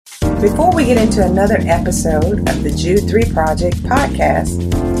Before we get into another episode of the Jude 3 Project podcast,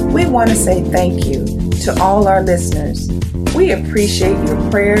 we want to say thank you to all our listeners. We appreciate your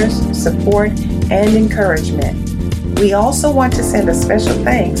prayers, support, and encouragement. We also want to send a special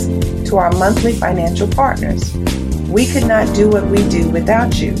thanks to our monthly financial partners. We could not do what we do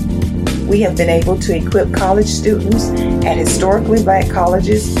without you. We have been able to equip college students at historically Black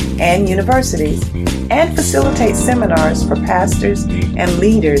colleges and universities and facilitate seminars for pastors and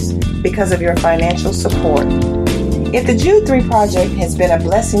leaders because of your financial support. If the Jude 3 Project has been a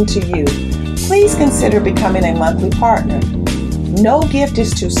blessing to you, please consider becoming a monthly partner. No gift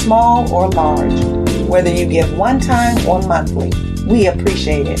is too small or large, whether you give one time or monthly. We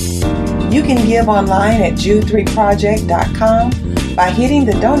appreciate it. You can give online at jude3project.com by hitting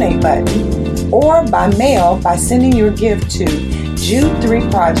the donate button or by mail by sending your gift to Jude 3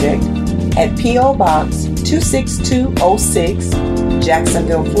 Project at P.O. Box 26206,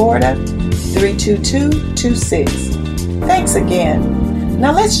 Jacksonville, Florida 32226. Thanks again.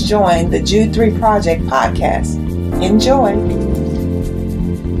 Now let's join the Jude 3 Project podcast. Enjoy.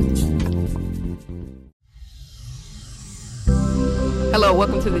 Hello,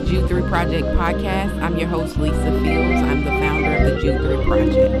 welcome to the Jude 3 Project podcast. I'm your host, Lisa Fields. I'm the founder of the Jude 3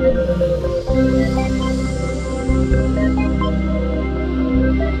 Project.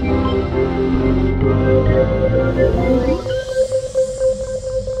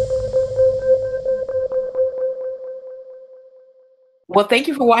 Well, thank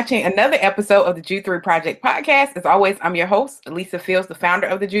you for watching another episode of the Jude 3 Project podcast. As always, I'm your host, Lisa Fields, the founder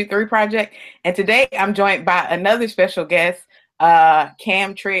of the Jude 3 Project. And today I'm joined by another special guest,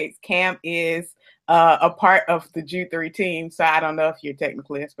 Cam Triggs. Cam is a part of the Jude 3 team, so I don't know if you're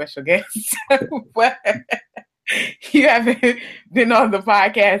technically a special guest, but you haven't been on the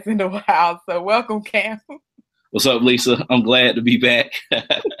podcast in a while. So welcome, Cam. What's up, Lisa? I'm glad to be back.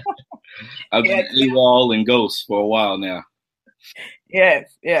 I've been AWOL and Ghost for a while now.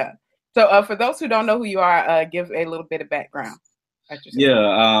 Yes, yeah. So for those who don't know who you are, give a little bit of background.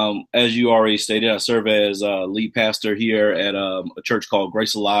 Yeah, as you already stated, I serve as lead pastor here at a church called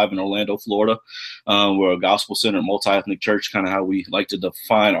Grace Alive in Orlando, Florida. We're a gospel-centered, multi-ethnic church, kind of how we like to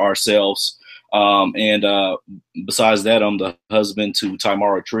define ourselves. And besides that, I'm the husband to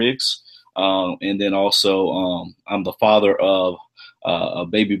Tamara Triggs. And then also I'm the father of a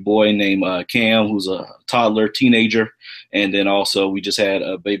baby boy named Cam, who's a toddler, teenager. And then also we just had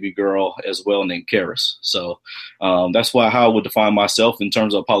a baby girl as well named Karis. So that's how I would define myself in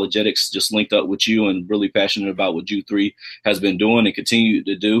terms of apologetics, just linked up with you and really passionate about what Jude 3 has been doing and continue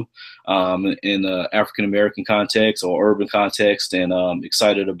to do in the African-American context or urban context, and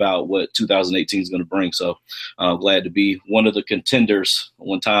excited about what 2018 is going to bring. So glad to be one of the contenders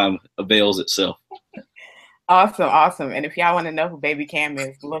when time avails itself. Awesome. And if y'all want to know who Baby Cam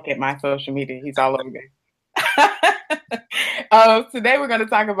is, look at my social media. He's all over there. Today we're going to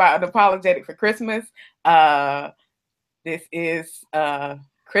talk about an apologetic for Christmas. This is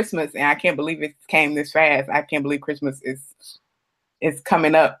Christmas, and I can't believe it came this fast. I can't believe Christmas is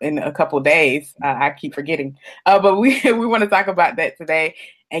coming up in a couple days. I keep forgetting. But we want to talk about that today.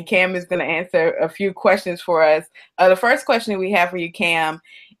 And Cam is going to answer a few questions for us. The first question we have for you, Cam,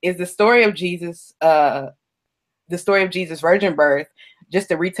 is the story of Jesus' virgin birth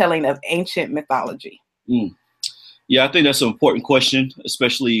just a retelling of ancient mythology? Yeah, I think that's an important question,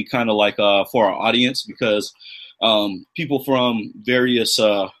 especially kind of like for our audience, because people from various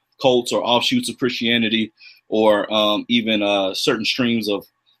cults or offshoots of Christianity, or even certain streams of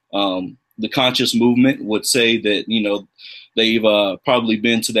the conscious movement would say that, they've probably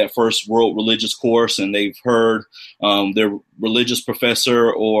been to that first world religious course and they've heard their religious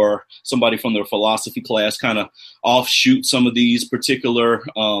professor or somebody from their philosophy class kind of offshoot some of these particular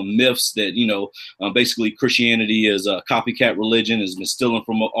myths that, basically Christianity is a copycat religion, has been stealing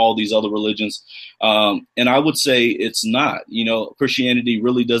from all these other religions. And I would say it's not. Christianity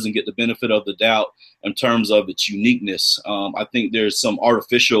really doesn't get the benefit of the doubt in terms of its uniqueness. I think there's some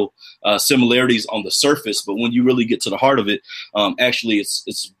artificial similarities on the surface, but when you really get to the heart of it, actually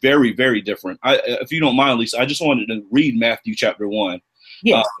it's very, very different. If you don't mind, Lisa, I just wanted to read Matthew chapter 1.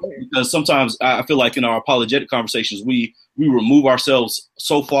 Yes. Because sometimes I feel like in our apologetic conversations, we remove ourselves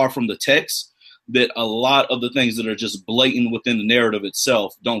so far from the text that a lot of the things that are just blatant within the narrative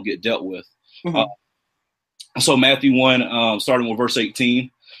itself don't get dealt with. Mm-hmm. So Matthew 1, starting with verse 18,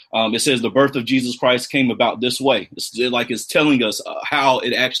 it says the birth of Jesus Christ came about this way. It's telling us how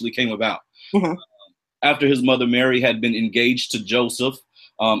it actually came about. Mm-hmm. After his mother Mary had been engaged to Joseph,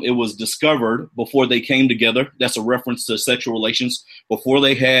 it was discovered before they came together. That's a reference to sexual relations. Before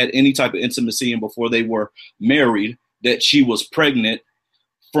they had any type of intimacy and before they were married, that she was pregnant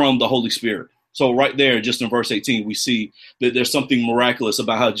from the Holy Spirit. So right there, just in verse 18, we see that there's something miraculous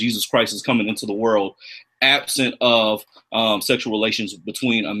about how Jesus Christ is coming into the world, absent of sexual relations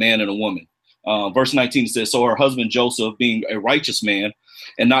between a man and a woman. Verse 19 says, so her husband Joseph, being a righteous man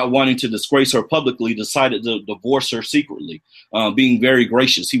and not wanting to disgrace her publicly, decided to divorce her secretly. Being very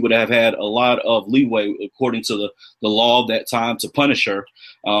gracious, he would have had a lot of leeway according to the law of that time to punish her.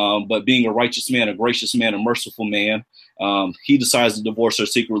 But being a righteous man, a gracious man, a merciful man, he decides to divorce her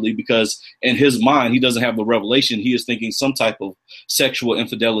secretly because in his mind, he doesn't have the revelation. He is thinking some type of sexual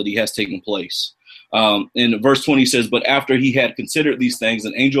infidelity has taken place. In verse 20 says, but after he had considered these things,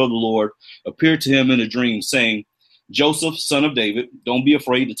 an angel of the Lord appeared to him in a dream, saying, Joseph, son of David, don't be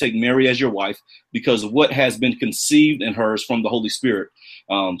afraid to take Mary as your wife, because what has been conceived in her is from the Holy Spirit.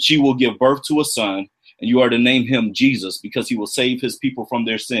 She will give birth to a son, and you are to name him Jesus, because he will save his people from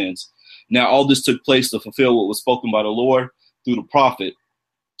their sins. Now, all this took place to fulfill what was spoken by the Lord through the prophet.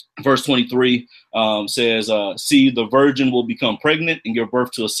 Verse 23 says, see, the virgin will become pregnant and give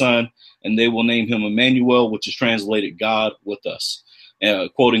birth to a son, and they will name him Emmanuel, which is translated God with us.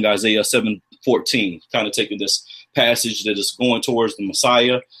 Quoting Isaiah 7:14, kind of taking this passage that is going towards the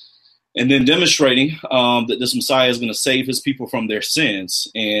Messiah and then demonstrating that this Messiah is going to save his people from their sins.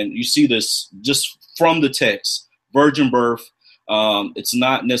 And you see this just from the text, virgin birth. It's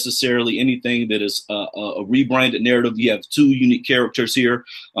not necessarily anything that is a rebranded narrative. You have two unique characters here,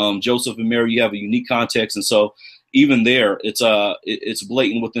 Joseph and Mary. You have a unique context. And so even there, it's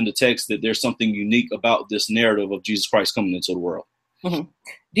blatant within the text that there's something unique about this narrative of Jesus Christ coming into the world. Mm-hmm.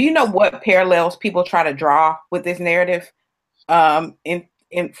 Do you know what parallels people try to draw with this narrative from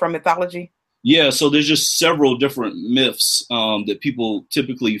mythology? Yeah, so there's just several different myths that people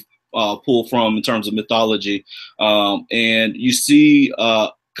typically pull from in terms of mythology. And you see a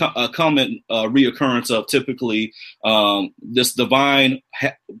common reoccurrence of typically this divine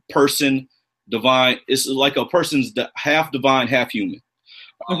person, it's like a person's half divine, half human.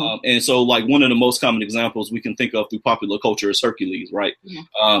 Mm-hmm. And so like one of the most common examples we can think of through popular culture is Hercules, right?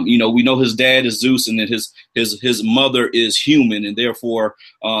 Mm-hmm. We know his dad is Zeus and then his mother is human, and therefore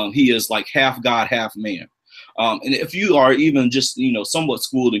he is like half God, half man. And if you are even just, somewhat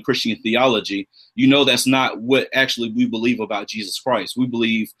schooled in Christian theology, that's not what actually we believe about Jesus Christ. We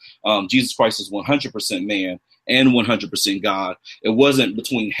believe Jesus Christ is 100% man and 100% God. It wasn't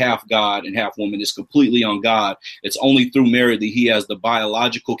between half God and half woman. It's completely on God. It's only through Mary that he has the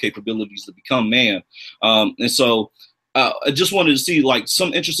biological capabilities to become man. And so I just wanted to see like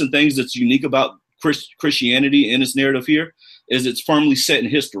some interesting things that's unique about Christianity in its narrative here is it's firmly set in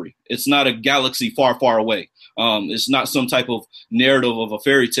history. It's not a galaxy far, far away. It's not some type of narrative of a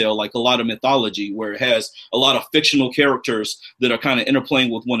fairy tale like a lot of mythology where it has a lot of fictional characters that are kind of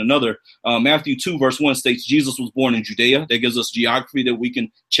interplaying with one another. Matthew 2 verse 1 states Jesus was born in Judea. That gives us geography that we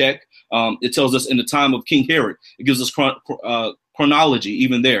can check. It tells us in the time of King Herod. It gives us chronology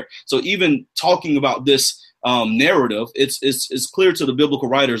even there. So even talking about this narrative, it's clear to the biblical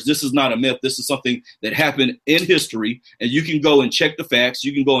writers this is not a myth. This is something that happened in history, and you can go and check the facts.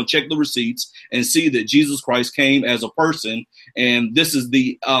 You can go and check the receipts and see that Jesus Christ came as a person, and this is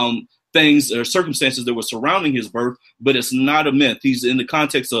the things or circumstances that were surrounding his birth, but it's not a myth. He's in the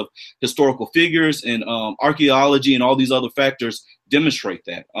context of historical figures and archaeology and all these other factors demonstrate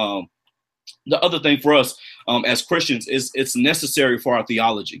that. The other thing for us as Christians is it's necessary for our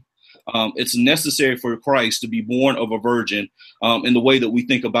theology. It's necessary for Christ to be born of a virgin in the way that we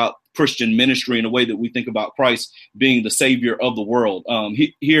think about Christian ministry, in the way that we think about Christ being the savior of the world.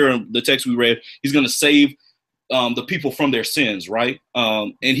 Here in the text we read, he's going to save the people from their sins, right?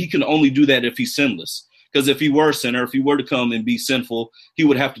 And he can only do that if he's sinless. Because if he were a sinner, if he were to come and be sinful, he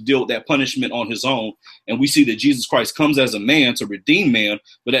would have to deal with that punishment on his own. And we see that Jesus Christ comes as a man to redeem man,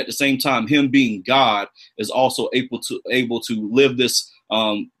 but at the same time, him being God is also able to live this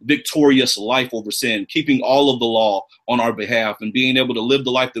victorious life over sin, keeping all of the law on our behalf and being able to live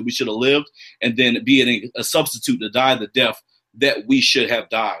the life that we should have lived, and then being a substitute to die the death that we should have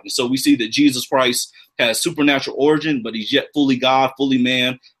died. And so we see that Jesus Christ has supernatural origin, but he's yet fully God, fully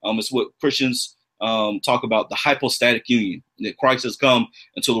man. It's what Christians talk about, the hypostatic union, that Christ has come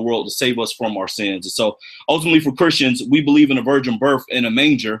into the world to save us from our sins. And so ultimately for Christians, we believe in a virgin birth in a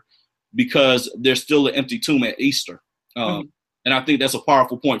manger because there's still an empty tomb at Easter. And I think that's a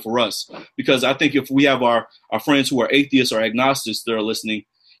powerful point for us, because I think if we have our friends who are atheists or agnostics that are listening,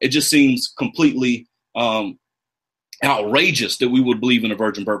 it just seems completely outrageous that we would believe in a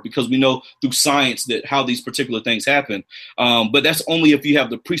virgin birth, because we know through science that how these particular things happen. But that's only if you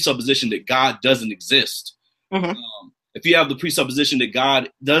have the presupposition that God doesn't exist. Mm-hmm. If you have the presupposition that God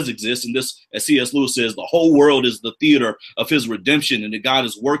does exist, and this, as C.S. Lewis says, the whole world is the theater of his redemption, and that God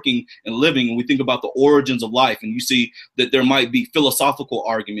is working and living, and we think about the origins of life, and you see that there might be philosophical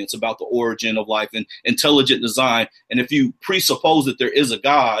arguments about the origin of life and intelligent design. And if you presuppose that there is a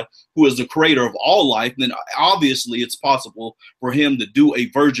God who is the creator of all life, then obviously it's possible for him to do a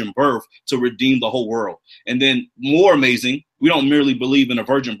virgin birth to redeem the whole world. And then more amazing, we don't merely believe in a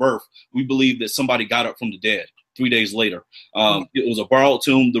virgin birth. We believe that somebody got up from the dead 3 days later. It was a borrowed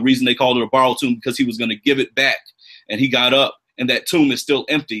tomb. The reason they called it a borrowed tomb because he was going to give it back, and he got up, and that tomb is still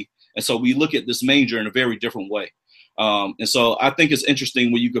empty. And so we look at this manger in a very different way. And so I think it's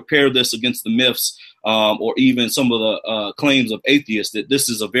interesting when you compare this against the myths or even some of the claims of atheists, that this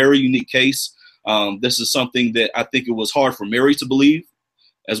is a very unique case. This is something that I think it was hard for Mary to believe.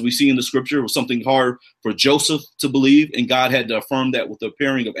 As we see in the scripture, it was something hard for Joseph to believe, and God had to affirm that with the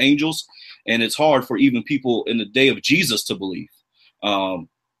appearing of angels. And it's hard for even people in the day of Jesus to believe.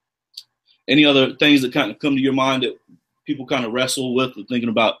 Any other things that kind of come to your mind that people kind of wrestle with thinking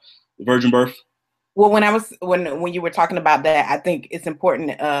about the virgin birth? Well, when you were talking about that, I think it's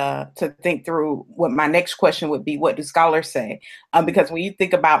important to think through what my next question would be. What do scholars say? Because when you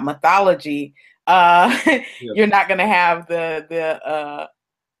think about mythology, you're not going to have the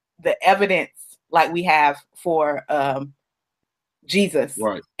evidence like we have for Jesus,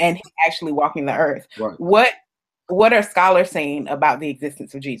 right, and him actually walking the earth. Right. What are scholars saying about the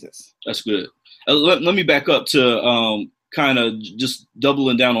existence of Jesus? That's good. Let me back up to kind of just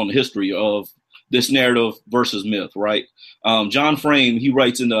doubling down on the history of this narrative versus myth, right? John Frame, he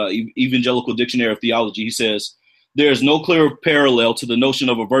writes in the Evangelical Dictionary of Theology, he says, there is no clear parallel to the notion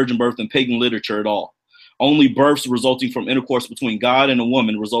of a virgin birth in pagan literature at all. Only births resulting from intercourse between God and a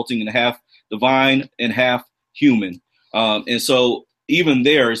woman, resulting in half divine and half human. And so even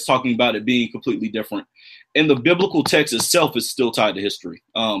there, it's talking about it being completely different. And the biblical text itself is still tied to history,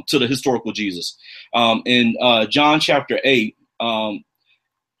 to the historical Jesus. In John chapter 8,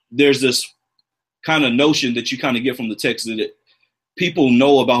 there's this kind of notion that you kind of get from the text that people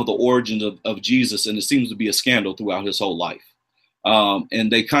know about the origins of Jesus, and it seems to be a scandal throughout his whole life.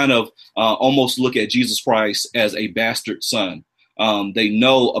 And they kind of almost look at Jesus Christ as a bastard son. They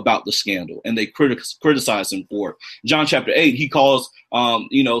know about the scandal, and they criticize him for it. John chapter 8, he calls,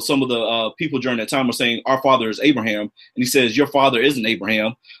 some of the people during that time were saying, our father is Abraham. And he says, your father isn't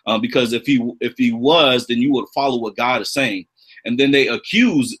Abraham, because if he was, then you would follow what God is saying. And then they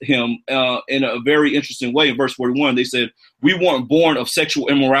accuse him in a very interesting way. In verse 41, they said, we weren't born of sexual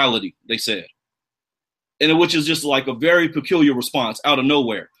immorality, they said. And which is just like a very peculiar response out of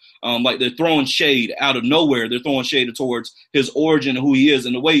nowhere. Like they're throwing shade out of nowhere. They're throwing shade towards his origin and who he is.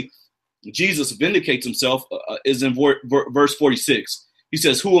 And the way Jesus vindicates himself is in verse 46. He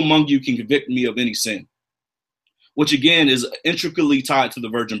says, who among you can convict me of any sin? Which again is intricately tied to the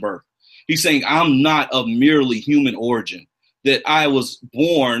virgin birth. He's saying, I'm not of merely human origin, that I was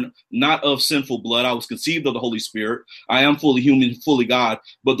born not of sinful blood. I was conceived of the Holy Spirit. I am fully human, fully God.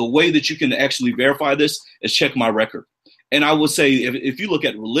 But the way that you can actually verify this is check my record. And I would say, if you look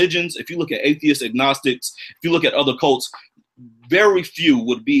at religions, if you look at atheists, agnostics, if you look at other cults, very few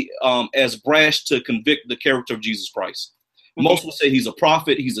would be as brash to convict the character of Jesus Christ. Most would say he's a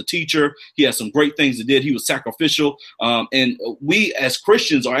prophet, he's a teacher, he has some great things he did, he was sacrificial. And we as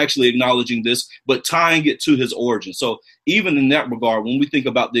Christians are actually acknowledging this, but tying it to his origin. So even in that regard, when we think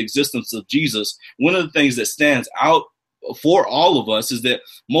about the existence of Jesus, one of the things that stands out for all of us is that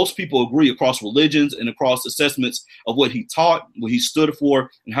most people agree across religions and across assessments of what he taught, what he stood for,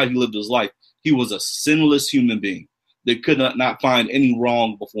 and how he lived his life. He was a sinless human being. They could not find any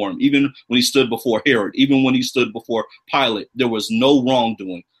wrong before him. Even when he stood before Herod, even when he stood before Pilate, there was no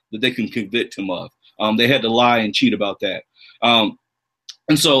wrongdoing that they can convict him of. They had to lie and cheat about that. And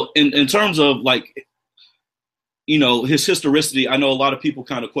so in terms of his historicity, I know a lot of people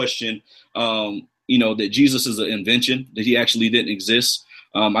kind of question, that Jesus is an invention, that he actually didn't exist.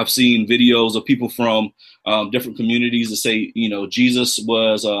 I've seen videos of people from different communities that say, Jesus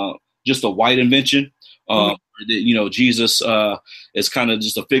was just a white invention. That, Jesus is kind of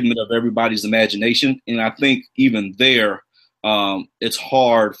just a figment of everybody's imagination. And I think even there, it's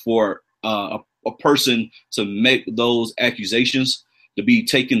hard for a person to make those accusations to be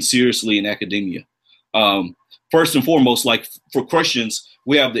taken seriously in academia. First and foremost, like for Christians,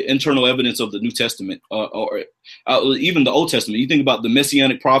 we have the internal evidence of the New Testament or even the Old Testament. You think about the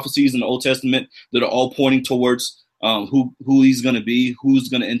messianic prophecies in the Old Testament that are all pointing towards who he's going to be, who's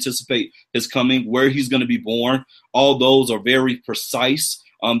going to anticipate his coming, where he's going to be born. All those are very precise,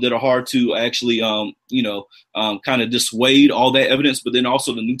 that are hard to actually, kind of dissuade all that evidence. But then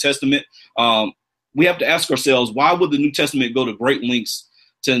also the New Testament, we have to ask ourselves, why would the New Testament go to great lengths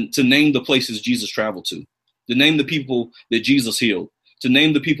to name the places Jesus traveled to name the people that Jesus healed, to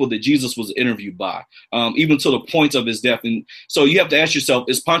name the people that Jesus was interviewed by, even to the point of his death? And so you have to ask yourself,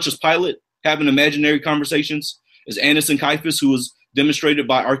 is Pontius Pilate having imaginary conversations? Is Annas and Caiaphas, who was demonstrated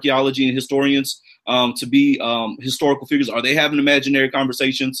by archaeology and historians to be historical figures, are they having imaginary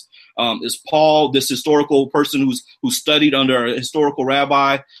conversations? Is Paul, this historical person who studied under a historical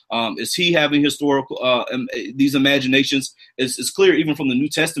rabbi, is he having historical these imaginations? It's clear even from the New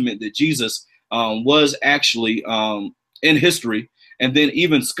Testament that Jesus was actually in history. And then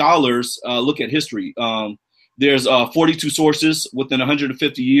even scholars look at history. There's 42 sources within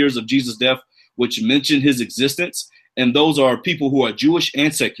 150 years of Jesus' death which mention his existence. And those are people who are Jewish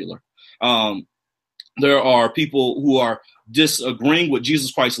and secular. There are people who are disagreeing with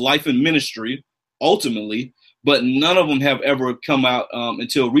Jesus Christ's life and ministry, ultimately, but none of them have ever come out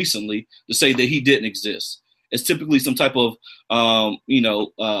until recently to say that he didn't exist. It's typically some type of,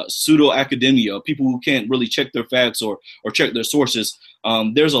 pseudo academia, people who can't really check their facts or check their sources.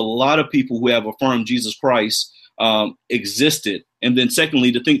 There's a lot of people who have affirmed Jesus Christ existed. And then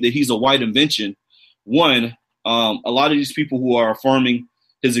secondly, to think that he's a white invention. One, a lot of these people who are affirming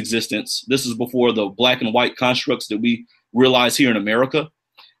his existence, this is before the black and white constructs that we realize here in America.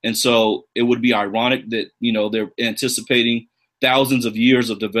 And so it would be ironic that, they're anticipating thousands of years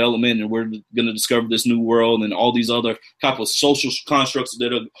of development and we're going to discover this new world and all these other type of social constructs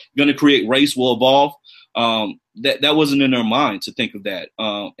that are going to create race will evolve. That wasn't in their mind to think of that.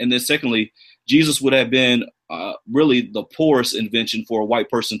 And then secondly, Jesus would have been really the poorest invention for a white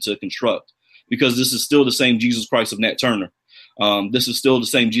person to construct, because this is still the same Jesus Christ of Nat Turner. This is still the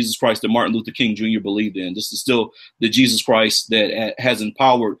same Jesus Christ that Martin Luther King Jr. believed in. This is still the Jesus Christ that has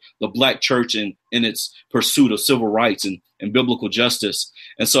empowered the black church in its pursuit of civil rights and biblical justice.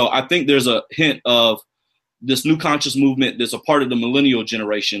 And so I think there's a hint of this new conscious movement that's a part of the millennial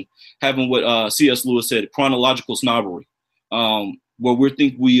generation having what C.S. Lewis said, chronological snobbery, where we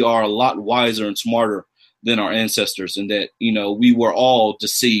think we are a lot wiser and smarter than our ancestors and that, we were all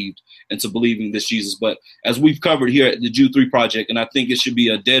deceived into believing this Jesus. But as we've covered here at the Jew 3 Project, and I think it should be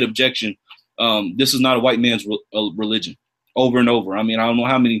a dead objection, this is not a white man's religion, over and over. I mean, I don't know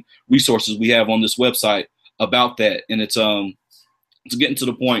how many resources we have on this website about that. And it's getting to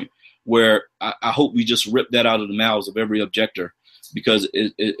the point where I hope we just rip that out of the mouths of every objector, because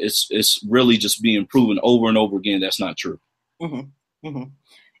it's really just being proven over and over again that's not true. Mm-hmm. Mm-hmm.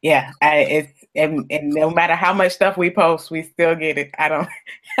 Yeah, and no matter how much stuff we post, we still get it. I don't.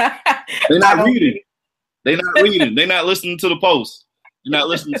 They're not reading. They're not reading. They're not listening to the post. You're not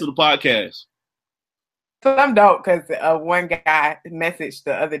listening to the podcast. Some don't, because one guy messaged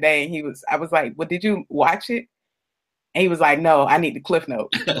the other day, and I was like, "Well, did you watch it?" And he was like, "No, I need the Cliff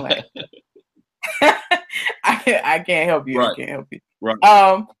Notes." I'm like, I can't help you. Right. I can't help you.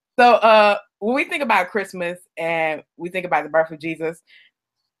 Right. So when we think about Christmas and we think about the birth of Jesus,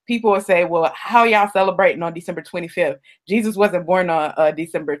 people will say, well, how y'all celebrating on December 25th? Jesus wasn't born on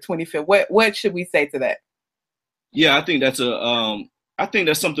December 25th. What should we say to that? Yeah, I think that's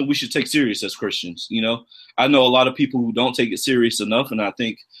something we should take serious as Christians. I know a lot of people who don't take it serious enough, and I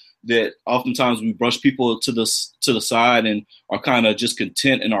think that oftentimes we brush people to the side and are kind of just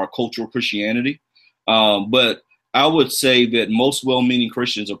content in our cultural Christianity. But I would say that most well-meaning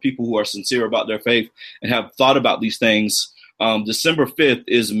Christians are people who are sincere about their faith and have thought about these things. December 5th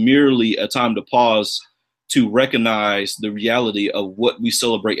is merely a time to pause to recognize the reality of what we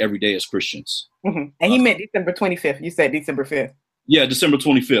celebrate every day as Christians. Mm-hmm. And he meant December 25th. You said December 5th. Yeah, December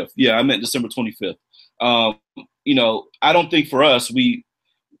 25th. Yeah, I meant December 25th. I don't think for us, we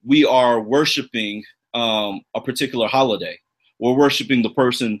are worshiping a particular holiday. We're worshiping the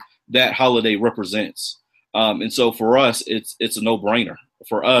person that holiday represents. And so for us, it's a no-brainer.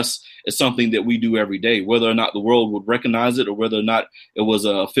 For us, it's something that we do every day, whether or not the world would recognize it or whether or not it was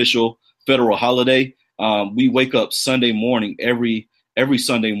an official federal holiday. We wake up Sunday morning, every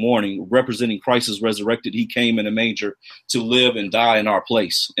Sunday morning, representing Christ is resurrected. He came in a manger to live and die in our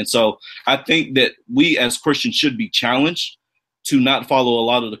place. And so I think that we as Christians should be challenged to not follow a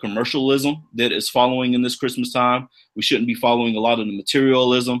lot of the commercialism that is following in this Christmas time. We shouldn't be following a lot of the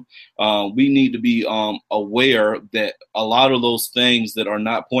materialism. We need to be aware that a lot of those things that are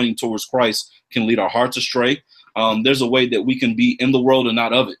not pointing towards Christ can lead our hearts astray. There's a way that we can be in the world and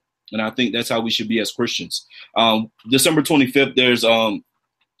not of it. And I think that's how we should be as Christians. December 25th, there's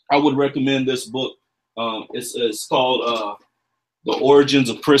I would recommend this book. It's called The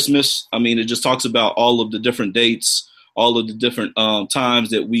Origins of Christmas. I mean, it just talks about all of the different dates all of the different times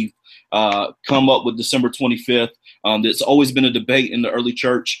that we've come up with December 25th. There's always been a debate in the early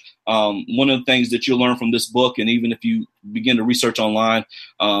church. One of the things that you'll learn from this book, and even if you begin to research online,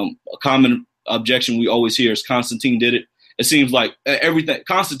 a common objection we always hear is Constantine did it. It seems like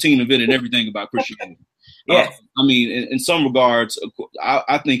Constantine invented everything about Christianity. Yes. I mean, in some regards,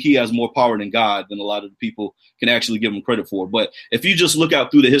 I think he has more power than God than a lot of the people can actually give him credit for. But if you just look out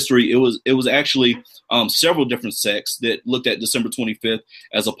through the history, it was actually several different sects that looked at December 25th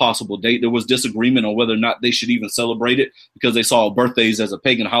as a possible date. There was disagreement on whether or not they should even celebrate it because they saw birthdays as a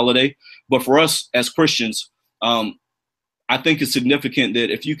pagan holiday. But for us as Christians, I think it's significant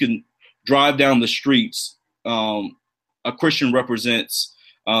that if you can drive down the streets, a Christian represents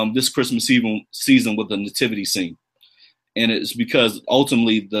this Christmas season with the nativity scene. And it's because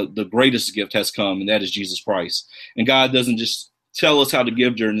ultimately the greatest gift has come, and that is Jesus Christ. And God doesn't just tell us how to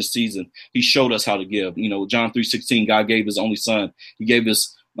give during the season. He showed us how to give. You know, John 3:16, God gave his only son. He gave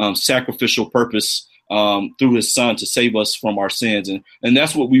his sacrificial purpose through his son to save us from our sins. And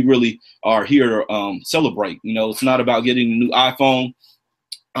that's what we really are here to celebrate. You know, it's not about getting a new iPhone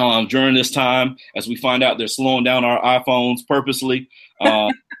during this time, as we find out they're slowing down our iPhones purposely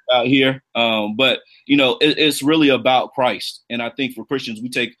out here. But, you know, it's really about Christ. And I think for Christians, we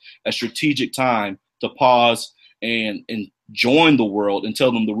take a strategic time to pause and join the world and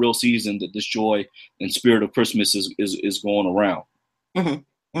tell them the real season that this joy and spirit of Christmas is going around.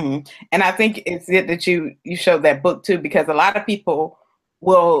 Mm-hmm. Mm-hmm. And I think it's good that you showed that book too, because a lot of people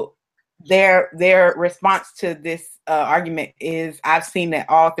will, their response to this argument is, I've seen it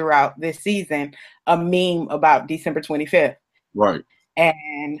all throughout this season, a meme about December 25th. Right.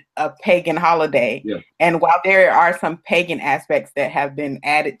 And a pagan holiday. Yeah. And while there are some pagan aspects that have been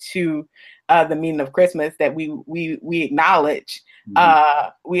added to the meaning of Christmas that we acknowledge,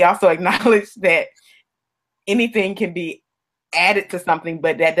 we also acknowledge that anything can be added to something,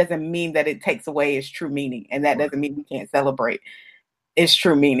 but that doesn't mean that it takes away its true meaning. And that doesn't mean we can't celebrate its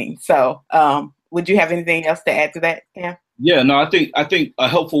true meaning. So would you have anything else to add to that, Cam? Yeah, no, I think a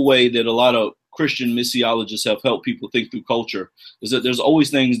helpful way that a lot of Christian missiologists have helped people think through culture is that there's always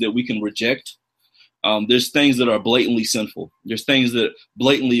things that we can reject. There's things that are blatantly sinful. There's things that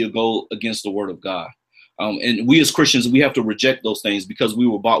blatantly go against the word of God. And we as Christians, we have to reject those things because we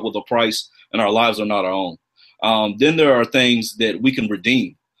were bought with a price and our lives are not our own. Then there are things that we can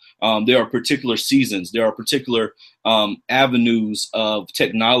redeem. There are particular seasons. There are particular avenues of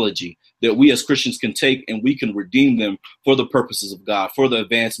technology that we as Christians can take, and we can redeem them for the purposes of God, for the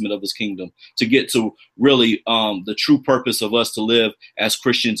advancement of his kingdom, to get to really the true purpose of us to live as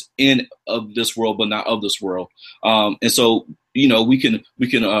Christians in of this world, but not of this world. And so, you know, we can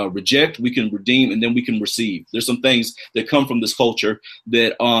reject, we can redeem, and then we can receive. There's some things that come from this culture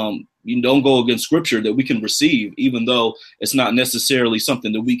that you don't go against scripture that we can receive, even though it's not necessarily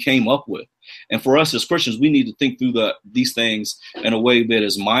something that we came up with. And for us as Christians, we need to think through these things in a way that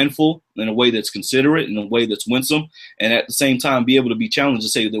is mindful, in a way that's considerate, in a way that's winsome, and at the same time be able to be challenged to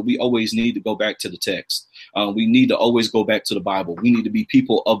say that we always need to go back to the text. We need to always go back to the Bible. We need to be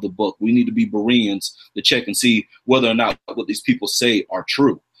people of the book. We need to be Bereans to check and see whether or not what these people say are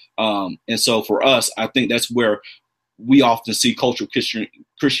true. And so for us, I think that's where we often see cultural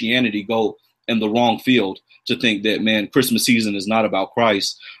Christianity go in the wrong field, to think that, man, Christmas season is not about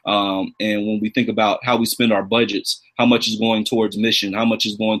Christ. And when we think about how we spend our budgets, how much is going towards mission, how much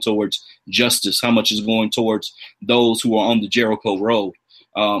is going towards justice, how much is going towards those who are on the Jericho road.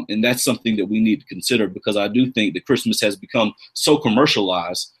 And that's something that we need to consider, because I do think that Christmas has become so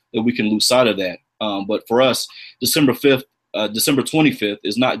commercialized that we can lose sight of that. But for us, December 25th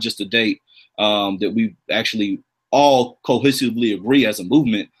is not just a date that we actually all cohesively agree as a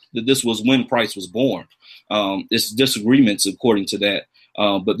movement that this was when Christ was born. It's disagreements according to that,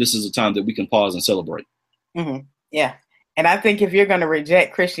 but this is a time that we can pause and celebrate. Mm-hmm. Yeah. And I think if you're going to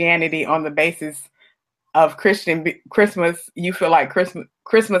reject Christianity on the basis of Christmas, you feel like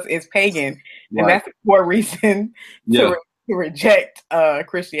Christmas is pagan. Right. And that's a poor reason to reject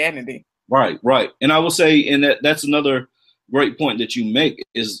Christianity. Right. And I will say, and that's another great point that you make,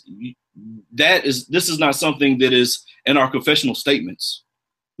 is this is not something that is in our confessional statements.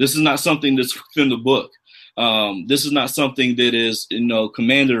 This is not something that's within the book. This is not something that is,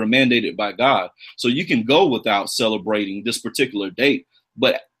 commanded or mandated by God. So you can go without celebrating this particular date,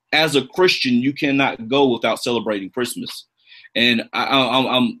 but as a Christian, you cannot go without celebrating Christmas. And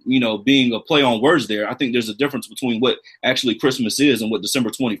I'm being a play on words there. I think there's a difference between what actually Christmas is and what December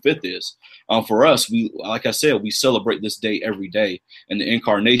 25th is. For us, like I said, we celebrate this day every day. And the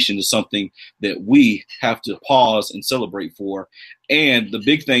incarnation is something that we have to pause and celebrate for. And the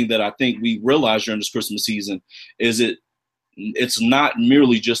big thing that I think we realize during this Christmas season is it's not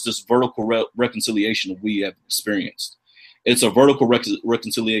merely just this vertical reconciliation that we have experienced. It's a vertical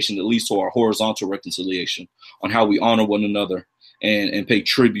reconciliation that leads to our horizontal reconciliation on how we honor one another and pay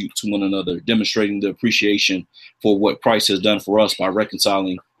tribute to one another, demonstrating the appreciation for what Christ has done for us by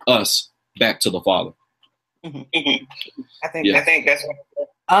reconciling us back to the Father. Mm-hmm. Mm-hmm. I think that's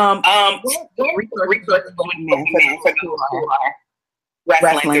what resources going in for people who are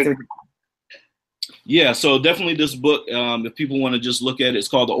wrestling through. Yeah, so definitely this book, if people want to just look at it, it's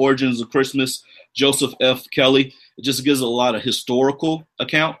called The Origins of Christmas, Joseph F. Kelly. It just gives a lot of historical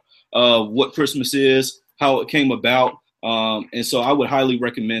account of what Christmas is, how it came about. And so I would highly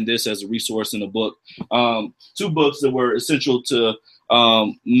recommend this as a resource in a book. Two books that were essential to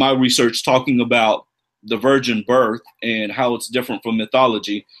my research talking about the virgin birth and how it's different from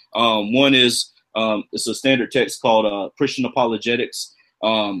mythology. One is it's a standard text called Christian Apologetics.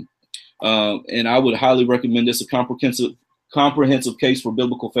 And I would highly recommend this, a comprehensive case for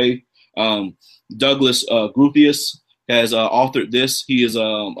biblical faith. Douglas Groothuis has authored this. He is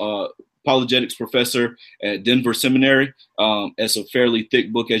a apologetics professor at Denver Seminary. It's a fairly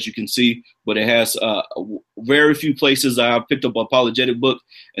thick book, as you can see, but it has very few places I've picked up an apologetic book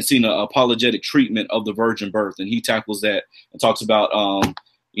and seen an apologetic treatment of the virgin birth. And he tackles that and talks about,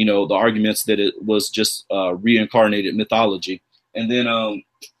 the arguments that it was just reincarnated mythology. And then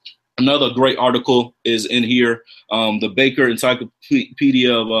another great article is in here, the Baker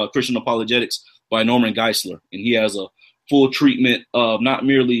Encyclopedia of Christian Apologetics by Norman Geisler. And he has a full treatment of not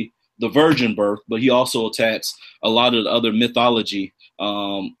merely the virgin birth, but he also attacks a lot of the other mythology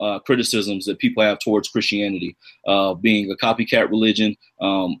criticisms that people have towards Christianity, being a copycat religion,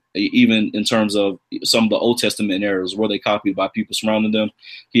 even in terms of some of the Old Testament errors were they copied by people surrounding them.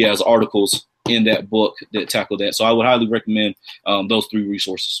 He has articles in that book that tackle that. So I would highly recommend those three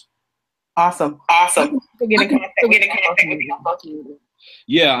resources. Awesome.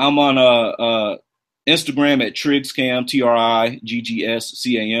 Yeah, I'm on Instagram at TriggsCam,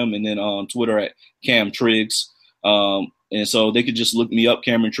 TriggsCam, and then on Twitter at Cam Triggs. And so they could just look me up,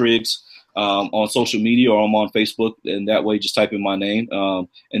 Cameron Triggs, on social media, or I'm on Facebook, and that way just type in my name.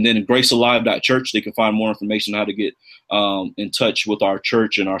 And then at gracealive.church, they can find more information on how to get in touch with our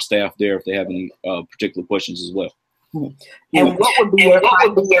church and our staff there if they have any particular questions as well. And what would be your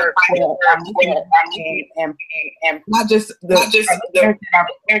and not just the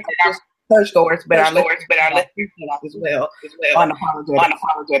churchgoers, but our listeners as well on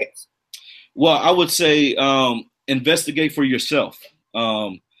apologetics? Well, I would say investigate for yourself.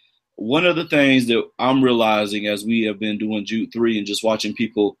 One of the things that I'm realizing as we have been doing Jude 3 and just watching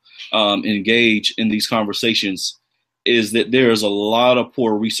people engage in these conversations is that there is a lot of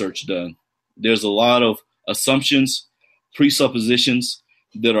poor research done. There's a lot of assumptions, presuppositions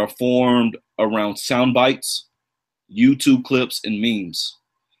that are formed around sound bites, YouTube clips, and memes.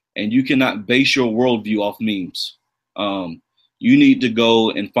 And you cannot base your worldview off memes. You need to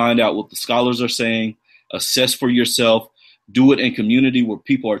go and find out what the scholars are saying, assess for yourself, do it in community where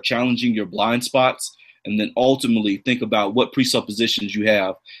people are challenging your blind spots, and then ultimately think about what presuppositions you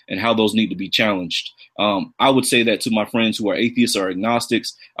have and how those need to be challenged. I would say that to my friends who are atheists or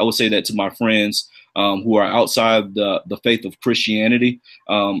agnostics. I would say that to my friends who are outside the faith of Christianity.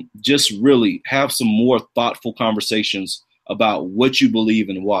 Just really have some more thoughtful conversations about what you believe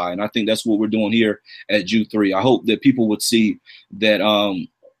and why. And I think that's what we're doing here at Jude 3. I hope that people would see that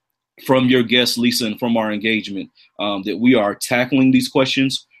from your guest, Lisa, and from our engagement, that we are tackling these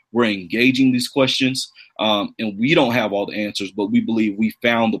questions. We're engaging these questions, and we don't have all the answers, but we believe we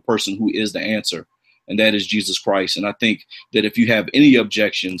found the person who is the answer, and that is Jesus Christ. And I think that if you have any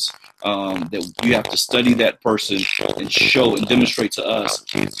objections, that you have to study that person and show and demonstrate to us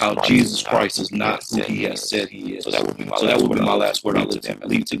how Jesus Christ is not who he has said he is. So that would be my last word. I'll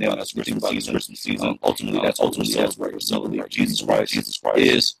leave to them as Christmas season. Ultimately, that's what we're celebrating. Jesus Christ is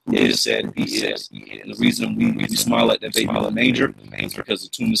who he said he is. And the reason we smile at that baby in the manger is because the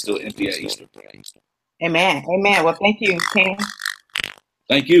tomb is still empty at Easter. Amen. Well, thank you, King.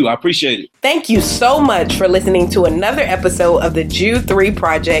 Thank you. I appreciate it. Thank you so much for listening to another episode of the Jude 3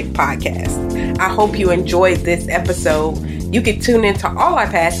 Project podcast. I hope you enjoyed this episode. You can tune into all our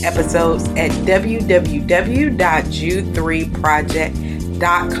past episodes at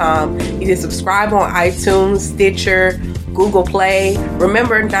www.jude3project.com. You can subscribe on iTunes, Stitcher, Google Play.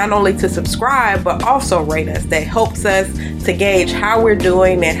 Remember not only to subscribe, but also rate us. That helps us to gauge how we're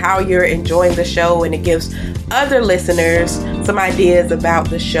doing and how you're enjoying the show, and it gives other listeners some ideas about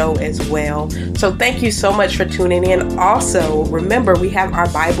the show as well. So thank you so much for tuning in. Also, remember we have our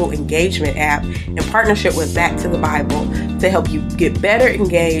Bible engagement app in partnership with Back to the Bible to help you get better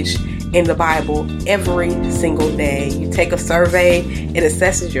engaged in the Bible every single day. You take a survey, it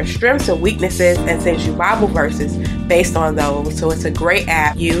assesses your strengths and weaknesses and sends you Bible verses based on those. So it's a great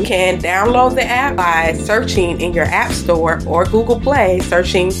app. You can download the app by searching in your App Store or Google Play,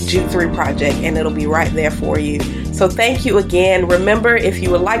 searching Jude 3 Project, and it'll be right there for you. So thank you again. Remember, if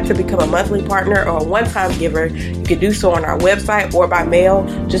you would like to become a monthly partner or a one-time giver, you can do so on our website or by mail.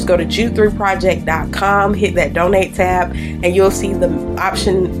 Just go to jude3project.com, hit that donate tab, and you'll see the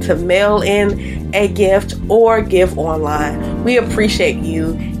option to mail in a gift or give online. We appreciate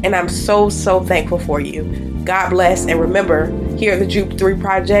you, and I'm so thankful for you. God bless, and remember, here at the Jude 3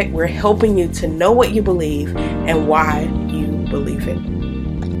 Project, we're helping you to know what you believe and why you believe it.